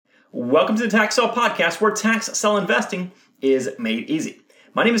Welcome to the Tax Sale Podcast, where tax sale investing is made easy.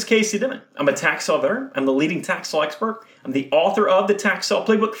 My name is Casey Dimon. I'm a tax sale veteran. I'm the leading tax sale expert. I'm the author of the Tax Sale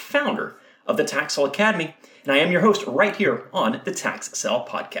Playbook, founder of the Tax Sale Academy, and I am your host right here on the Tax Sale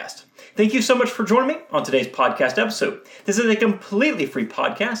Podcast. Thank you so much for joining me on today's podcast episode. This is a completely free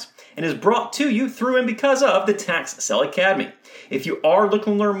podcast and is brought to you through and because of the Tax Sale Academy. If you are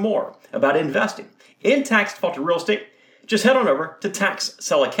looking to learn more about investing in tax-defaulted real estate, just head on over to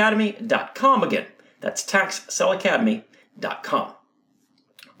taxsaleacademy.com. Again, that's taxsaleacademy.com.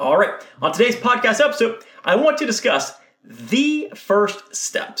 All right, on today's podcast episode, I want to discuss the first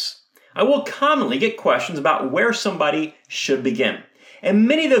steps. I will commonly get questions about where somebody should begin. And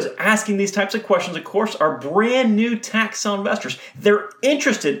many of those asking these types of questions, of course, are brand new tax sale investors. They're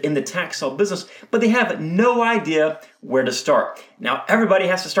interested in the tax sale business, but they have no idea where to start. Now, everybody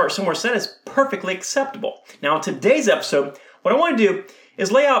has to start somewhere, so that is perfectly acceptable. Now, in today's episode, what I want to do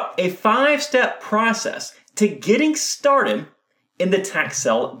is lay out a 5-step process to getting started in the tax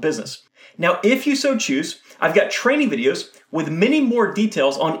sale business. Now, if you so choose, I've got training videos with many more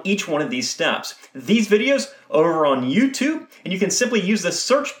details on each one of these steps. These videos are over on YouTube, and you can simply use the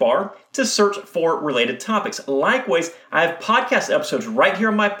search bar to search for related topics. Likewise, I have podcast episodes right here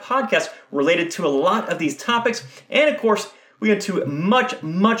on my podcast related to a lot of these topics, and of course, we get into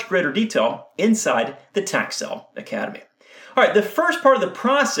much greater detail inside the Tax Sale Academy. All right, the first part of the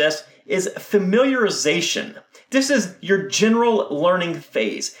process is familiarization. This is your general learning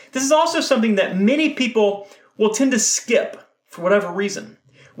phase. This is also something that many people will tend to skip for whatever reason.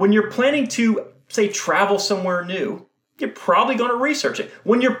 When you're planning to, say, travel somewhere new, you're probably going to research it.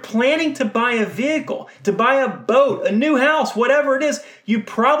 When you're planning to buy a vehicle, to buy a boat, a new house, whatever it is, you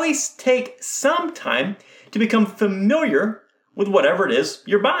probably take some time to become familiar with whatever it is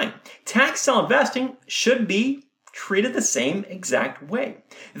you're buying. Tax sale investing should be treated the same exact way.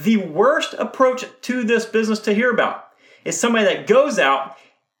 The worst approach to this business to hear about is somebody that goes out,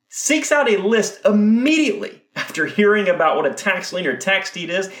 seeks out a list immediately after hearing about what a tax lien or tax deed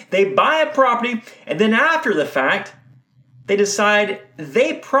is. They buy a property, and then after the fact, they decide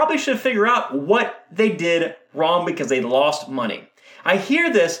they probably should figure out what they did wrong because they lost money. I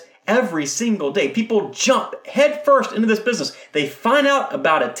hear this every single day. People jump headfirst into this business. They find out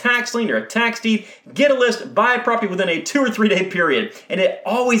about a tax lien or a tax deed, get a list, buy a property within a 2 or 3 day period, and it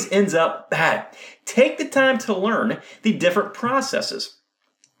always ends up bad. Take the time to learn the different processes.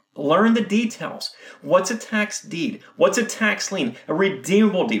 Learn the details. What's a tax deed? What's a tax lien? A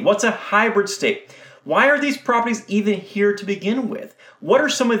redeemable deed? What's a hybrid state? Why are these properties even here to begin with? What are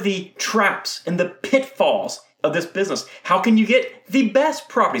some of the traps and the pitfalls of this business? How can you get the best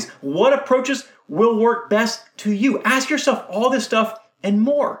properties? What approaches will work best to you? Ask yourself all this stuff and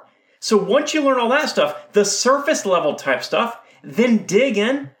more. So once you learn all that stuff, the surface level type stuff, then dig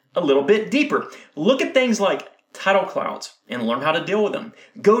in a little bit deeper. Look at things like title clouds and learn how to deal with them.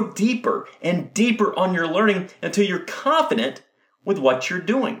 Go deeper and deeper on your learning until you're confident with what you're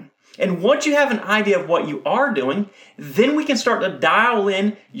doing. And once you have an idea of what you are doing, then we can start to dial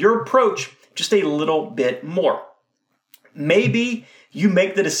in your approach just a little bit more. Maybe you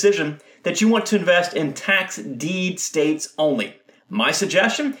make the decision that you want to invest in tax deed states only. My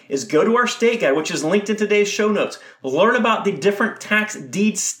suggestion is go to our state guide, which is linked in today's show notes. Learn about the different tax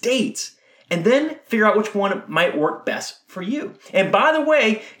deed states, and then figure out which one might work best for you. And by the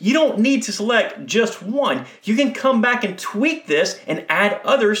way, you don't need to select just one. You can come back and tweak this and add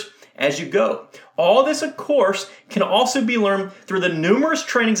others as you go. All this, of course, can also be learned through the numerous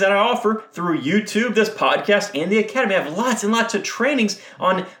trainings that I offer through YouTube, this podcast, and the Academy. I have lots and lots of trainings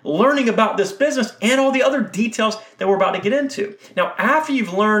on learning about this business and all the other details that we're about to get into. Now, after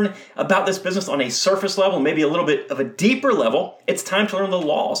you've learned about this business on a surface level, maybe a little bit of a deeper level, it's time to learn the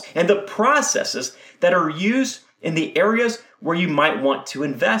laws and the processes that are used in the areas where you might want to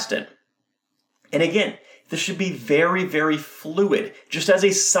invest in. And again, this should be very fluid. Just as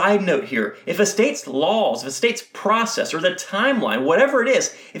a side note here, if a state's laws, if a state's process, or the timeline, whatever it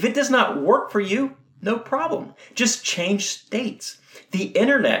is, if it does not work for you, no problem. Just change states. The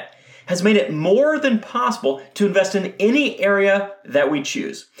internet has made it more than possible to invest in any area that we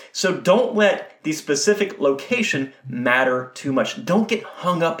choose. So don't let the specific location matter too much. Don't get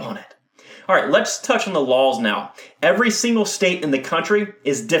hung up on it. All right, let's touch on the laws now. Every single state in the country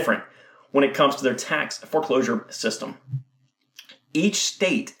is different when it comes to their tax foreclosure system. Each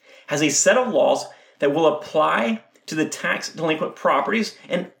state has a set of laws that will apply to the tax delinquent properties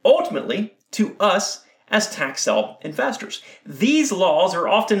and ultimately to us as tax sale investors. These laws are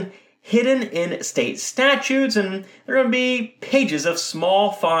often hidden in state statutes, and there are going to be pages of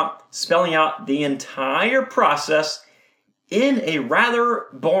small font spelling out the entire process in a rather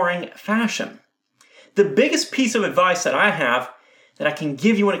boring fashion. The biggest piece of advice that I have that I can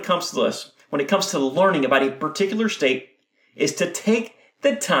give you when it comes to this, when it comes to learning about a particular state, is to take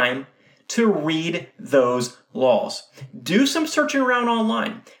the time to read those laws. Do some searching around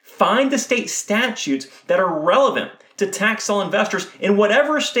online. Find the state statutes that are relevant to tax sale investors in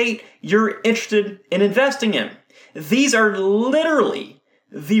whatever state you're interested in investing in. These are literally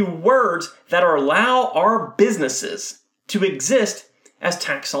the words that allow our businesses to exist as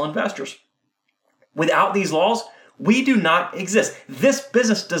tax sale investors. Without these laws, we do not exist. This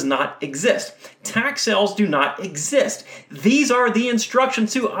business does not exist. Tax sales do not exist. These are the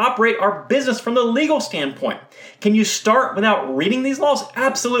instructions to operate our business from the legal standpoint. Can you start without reading these laws?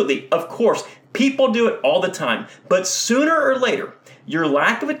 Absolutely. Of course, people do it all the time. But sooner or later, your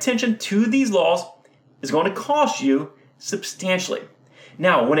lack of attention to these laws is going to cost you substantially.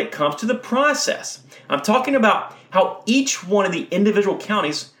 Now, when it comes to the process, I'm talking about how each one of the individual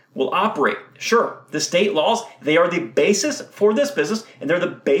counties will operate. Sure, the state laws, they are the basis for this business, and they're the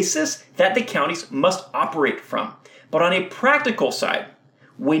basis that the counties must operate from. But on a practical side,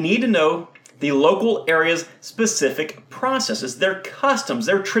 we need to know the local area's specific processes, their customs,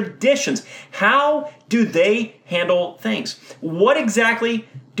 their traditions. How do they handle things? What exactly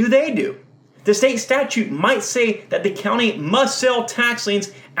do they do? The state statute might say that the county must sell tax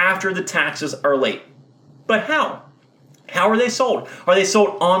liens after the taxes are late. But how? How are they sold? Are they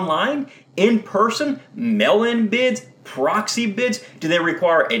sold online, in person, mail-in bids, proxy bids? Do they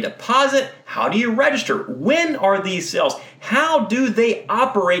require a deposit? How do you register? When are these sales? How do they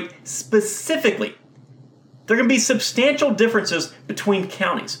operate specifically? There can be substantial differences between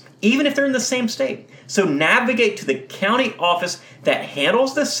counties, even if they're in the same state. So navigate to the county office that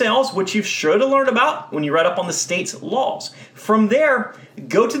handles the sales, which you should have learned about when you read up on the state's laws. From there,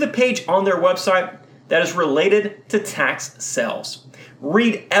 go to the page on their website that is related to tax sales.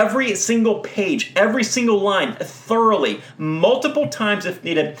 Read every single page, every single line thoroughly, multiple times if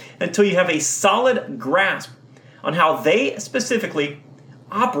needed, until you have a solid grasp on how they specifically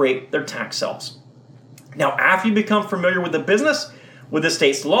operate their tax sales. Now, after you become familiar with the business, with the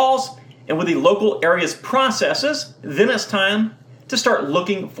state's laws, and with the local area's processes, then it's time to start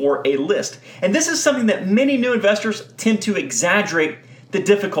looking for a list. And this is something that many new investors tend to exaggerate the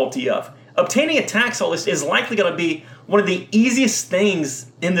difficulty of. Obtaining a tax sale list is likely going to be one of the easiest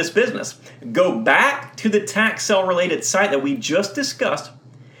things in this business. Go back to the tax sale related site that we just discussed,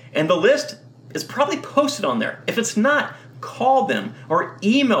 and the list is probably posted on there. If it's not, call them or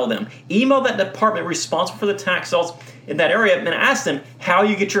email them. Email that department responsible for the tax sales in that area and ask them how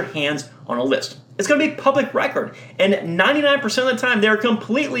you get your hands on a list. It's going to be public record, and 99% of the time they're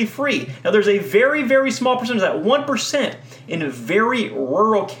completely free. Now there's a very, very small percentage, that 1% in very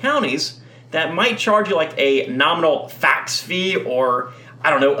rural counties that might charge you like a nominal fax fee or, I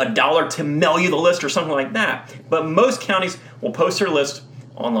don't know, $1 to mail you the list or something like that. But most counties will post their list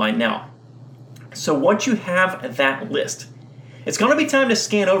online now. So once you have that list, it's going to be time to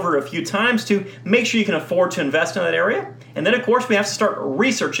scan over a few times to make sure you can afford to invest in that area. And then, of course, we have to start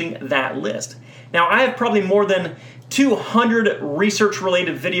researching that list. Now, I have probably more than 200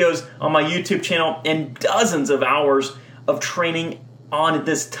 research-related videos on my YouTube channel and dozens of hours of training on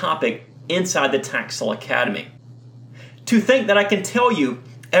this topic inside the Tax Sale Academy. To think that I can tell you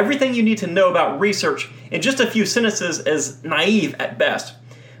everything you need to know about research in just a few sentences is naive at best.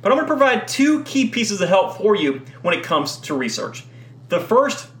 But I'm going to provide two key pieces of help for you when it comes to research. The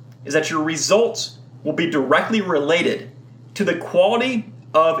first is that your results will be directly related to the quality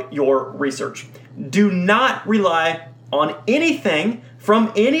of your research. Do not rely on anything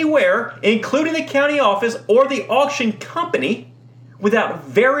from anywhere, including the county office or the auction company, without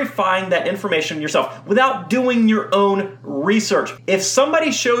verifying that information yourself, without doing your own research. If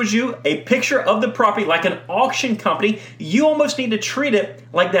somebody shows you a picture of the property like an auction company, you almost need to treat it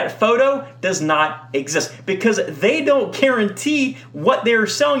like that photo does not exist, because they don't guarantee what they're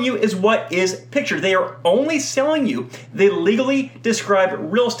selling you is what is pictured. They are only selling you the legally described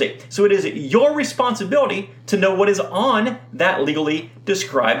real estate. So it is your responsibility to know what is on that legally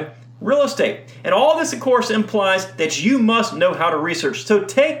described real estate. And all this, of course, implies that you must know how to research. So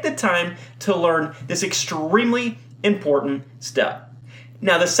take the time to learn this extremely important step.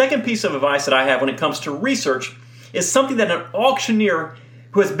 Now, the second piece of advice that I have when it comes to research is something that an auctioneer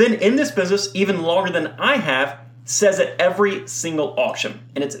who has been in this business even longer than I have says at every single auction.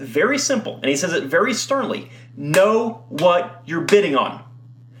 And it's very simple, and he says it very sternly. Know what you're bidding on.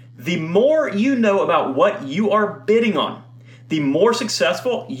 The more you know about what you are bidding on, the more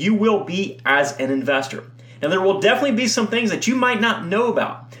successful you will be as an investor. And there will definitely be some things that you might not know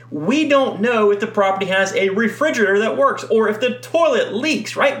about. We don't know if the property has a refrigerator that works or if the toilet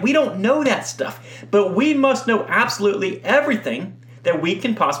leaks, right? We don't know that stuff. But we must know absolutely everything that we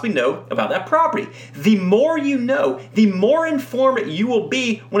can possibly know about that property. The more you know, the more informed you will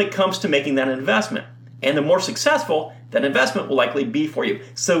be when it comes to making that investment. And the more successful that investment will likely be for you.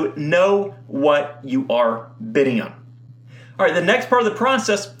 So know what you are bidding on. All right, the next part of the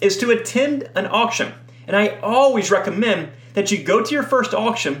process is to attend an auction. And I always recommend that you go to your first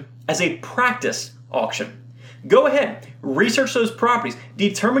auction as a practice auction. Go ahead, research those properties,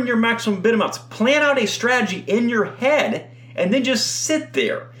 determine your maximum bid amounts, plan out a strategy in your head, and then just sit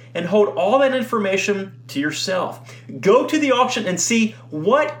there and hold all that information to yourself. Go to the auction and see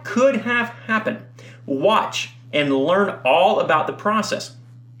what could have happened. Watch and learn all about the process.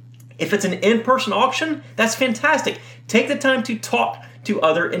 If it's an in-person auction, that's fantastic. Take the time to talk to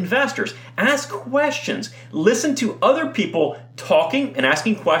other investors. Ask questions. Listen to other people talking and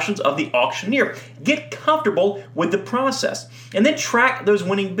asking questions of the auctioneer. Get comfortable with the process. And then track those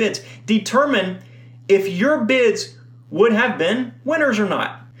winning bids. Determine if your bids would have been winners or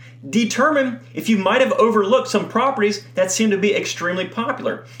not. Determine if you might have overlooked some properties that seem to be extremely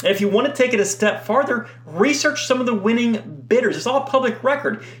popular. And if you want to take it a step farther, research some of the winning bidders. It's all public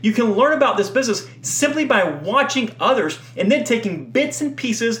record. You can learn about this business simply by watching others and then taking bits and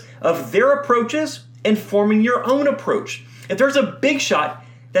pieces of their approaches and forming your own approach. If there's a big shot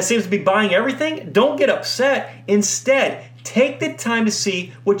that seems to be buying everything, don't get upset. Instead, take the time to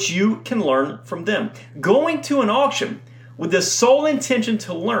see what you can learn from them. Going to an auction with the sole intention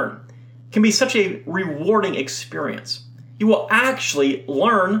to learn can be such a rewarding experience. You will actually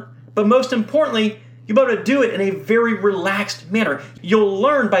learn, but most importantly, you'll be able to do it in a very relaxed manner. You'll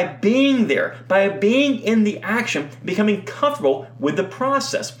learn by being there, by being in the action, becoming comfortable with the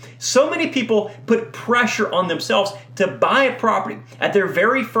process. So many people put pressure on themselves to buy a property at their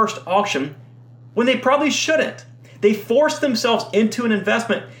very first auction when they probably shouldn't. They force themselves into an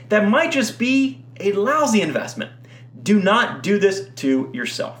investment that might just be a lousy investment. Do not do this to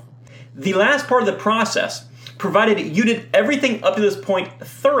yourself. The last part of the process, provided you did everything up to this point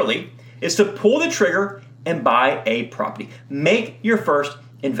thoroughly, is to pull the trigger and buy a property. Make your first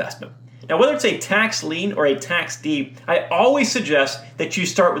investment. Now, whether it's a tax lien or a tax deed, I always suggest that you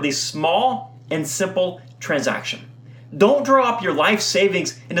start with a small and simple transaction. Don't draw up your life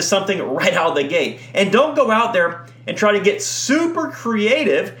savings into something right out of the gate. And don't go out there and try to get super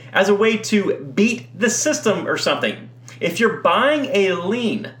creative as a way to beat the system or something. If you're buying a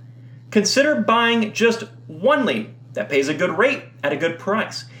lien, consider buying just one lien that pays a good rate at a good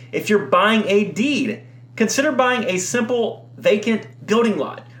price. If you're buying a deed, consider buying a simple vacant building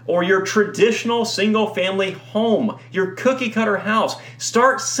lot or your traditional single-family home, your cookie-cutter house.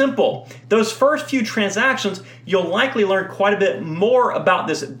 Start simple. Those first few transactions, you'll likely learn quite a bit more about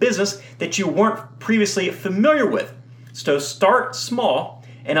this business that you weren't previously familiar with. So start small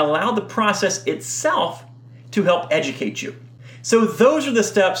and allow the process itself to help educate you. So those are the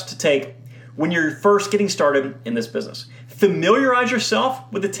steps to take when you're first getting started in this business. Familiarize yourself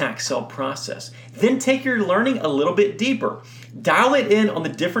with the tax sale process. Then take your learning a little bit deeper. Dial it in on the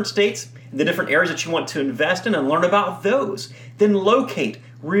different states, the different areas that you want to invest in, and learn about those. Then locate,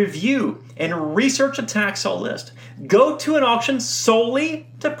 review, and research a tax sale list. Go to an auction solely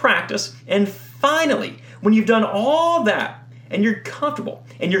to practice. And finally, when you've done all that, and you're comfortable,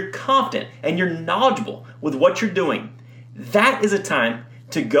 and you're confident, and you're knowledgeable with what you're doing, that is a time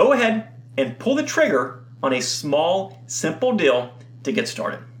to go ahead and pull the trigger on a small, simple deal to get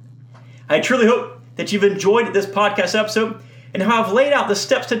started. I truly hope that you've enjoyed this podcast episode and how I've laid out the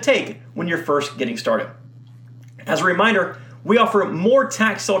steps to take when you're first getting started. As a reminder, we offer more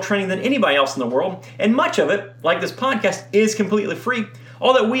tax sale training than anybody else in the world, and much of it, like this podcast, is completely free.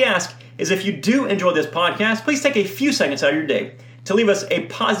 All that we ask is if you do enjoy this podcast, please take a few seconds out of your day to leave us a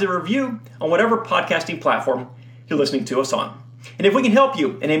positive review on whatever podcasting platform you're listening to us on. And if we can help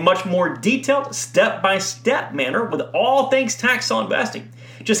you in a much more detailed, step-by-step manner with all things tax sale investing,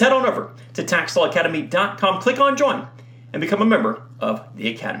 just head on over to TaxSaleAcademy.com, click on Join, and become a member of the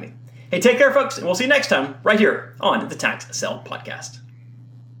Academy. Hey, take care, folks, and we'll see you next time right here on the Tax Sale Podcast.